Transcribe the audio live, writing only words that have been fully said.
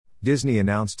Disney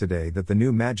announced today that the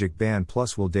new Magic Band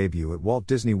Plus will debut at Walt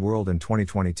Disney World in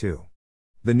 2022.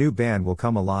 The new band will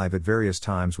come alive at various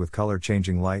times with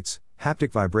color-changing lights,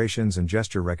 haptic vibrations and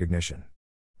gesture recognition.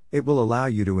 It will allow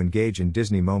you to engage in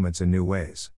Disney moments in new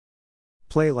ways.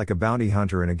 Play like a bounty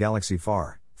hunter in a galaxy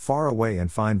far, far away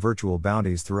and find virtual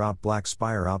bounties throughout Black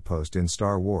Spire Outpost in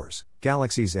Star Wars: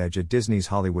 Galaxy's Edge at Disney's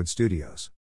Hollywood Studios.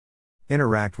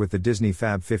 Interact with the Disney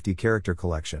Fab 50 character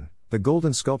collection, the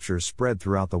golden sculptures spread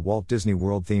throughout the Walt Disney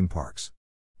World theme parks.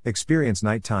 Experience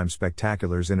nighttime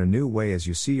spectaculars in a new way as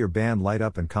you see your band light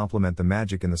up and complement the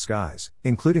magic in the skies,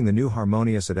 including the new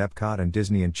Harmonious at Epcot and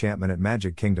Disney Enchantment at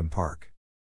Magic Kingdom Park.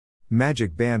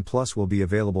 Magic Band Plus will be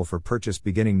available for purchase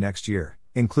beginning next year,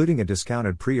 including a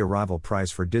discounted pre-arrival price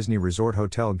for Disney Resort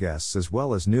hotel guests as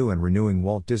well as new and renewing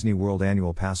Walt Disney World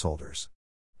annual pass holders.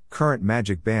 Current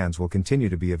Magic Bands will continue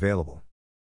to be available.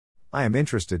 I am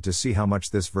interested to see how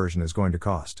much this version is going to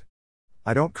cost.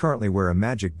 I don't currently wear a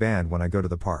Magic Band when I go to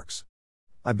the parks.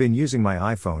 I've been using my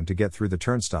iPhone to get through the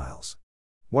turnstiles.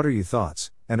 What are your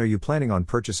thoughts, and are you planning on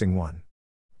purchasing one?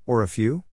 Or a few?